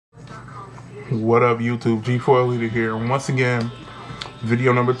What up, YouTube? G4 Leader here. Once again,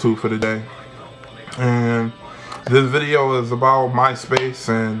 video number 2 for the day. And this video is about Myspace,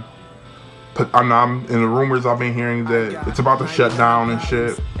 and I'm in the rumors I've been hearing that it's about to shut down and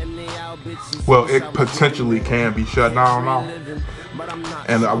shit. Well, it potentially can be shut down now.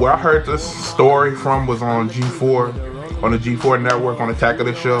 And where I heard this story from was on G4, on the G4 network, on the Attack of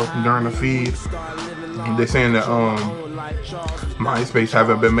the Show during the feed. They're saying that Myspace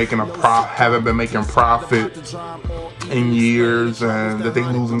haven't been making profit in years, and that they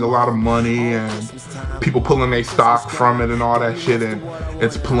losing a lot of money, and people pulling their stock from it and all that shit, and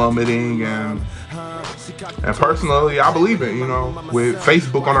it's plummeting. And personally, I believe it. You know, with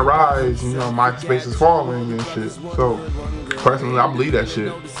Facebook on the rise, you know, Myspace is falling and shit. So personally, I believe that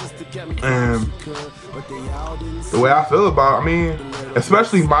shit. And the way I feel about it, I mean,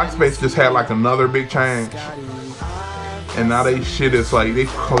 especially Myspace just had like another big change, and now they shit is like, they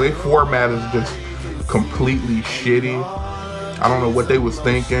format is just completely shitty. I don't know what they was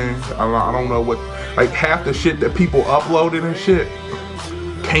thinking. I don't know what, like, half the shit that people uploaded and shit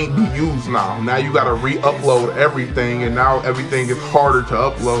can't be used now. Now you gotta re-upload everything, and now everything is harder to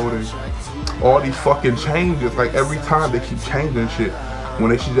upload, and all these fucking changes. Like, every time they keep changing shit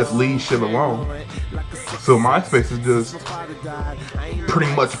when they should just leave shit alone. So Myspace is just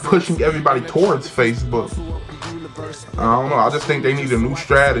pretty much pushing everybody towards Facebook. I don't know. I just think they need a new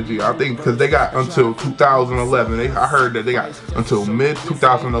strategy. I think because they got until 2011. I heard that they got until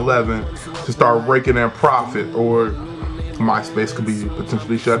mid-2011 to start raking in profit, or Myspace could be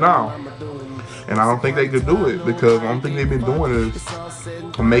potentially shut down. And I don't think they could do it, because the only thing they've been doing is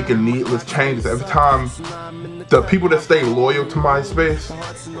making needless changes. Every time, the people that stay loyal to Myspace,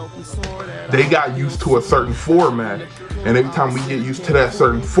 they got used to a certain format, and every time we get used to that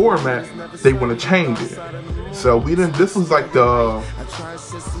certain format, they want to change it. So this is like the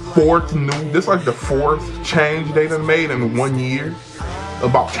fourth change they done made in 1 year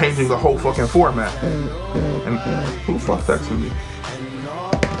about changing the whole fucking format. And who the fuck texting me?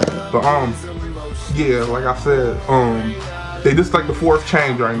 But yeah, like I said, they just like the fourth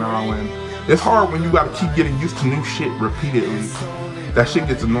change right now, and it's hard when you gotta keep getting used to new shit repeatedly. That shit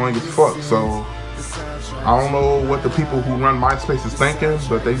gets annoying as fuck. So I don't know what the people who run Myspace is thinking,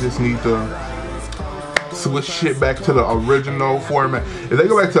 but they just need to switch shit back to the original format. If they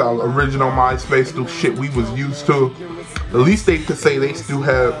go back to the original Myspace, the shit we was used to, at least they could say they still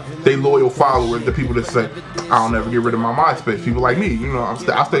have they loyal followers, the people that say, I'll never get rid of my Myspace. People like me, you know, I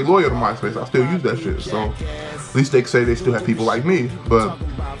stay loyal to Myspace. I still use that shit. So at least they can say they still have people like me. But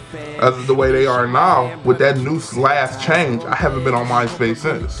as of the way they are now, with that new last change, I haven't been on Myspace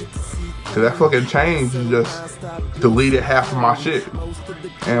since. Cause that fucking change just deleted half of my shit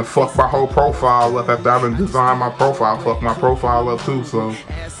and fucked my whole profile up. After I've been designing my profile, fucked my profile up too. So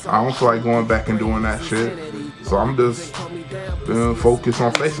I don't feel like going back and doing that shit. So I'm just focused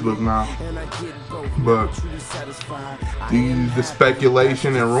on Facebook now. But the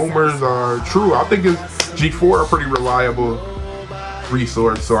speculation and rumors are true. I think G4 a pretty reliable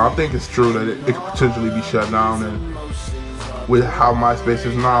resource, so I think it's true that it could potentially be shut down. And with how Myspace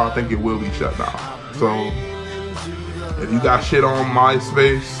is now, I think it will be shut down. So if you got shit on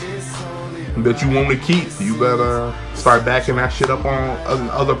Myspace that you want to keep, you better start backing that shit up on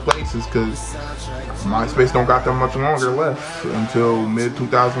other places, because Myspace don't got that much longer left until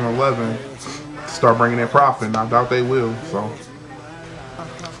mid-2011 to start bringing in profit, and I doubt they will. So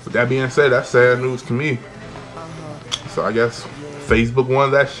with that being said, that's sad news to me. So I guess Facebook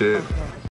won that shit.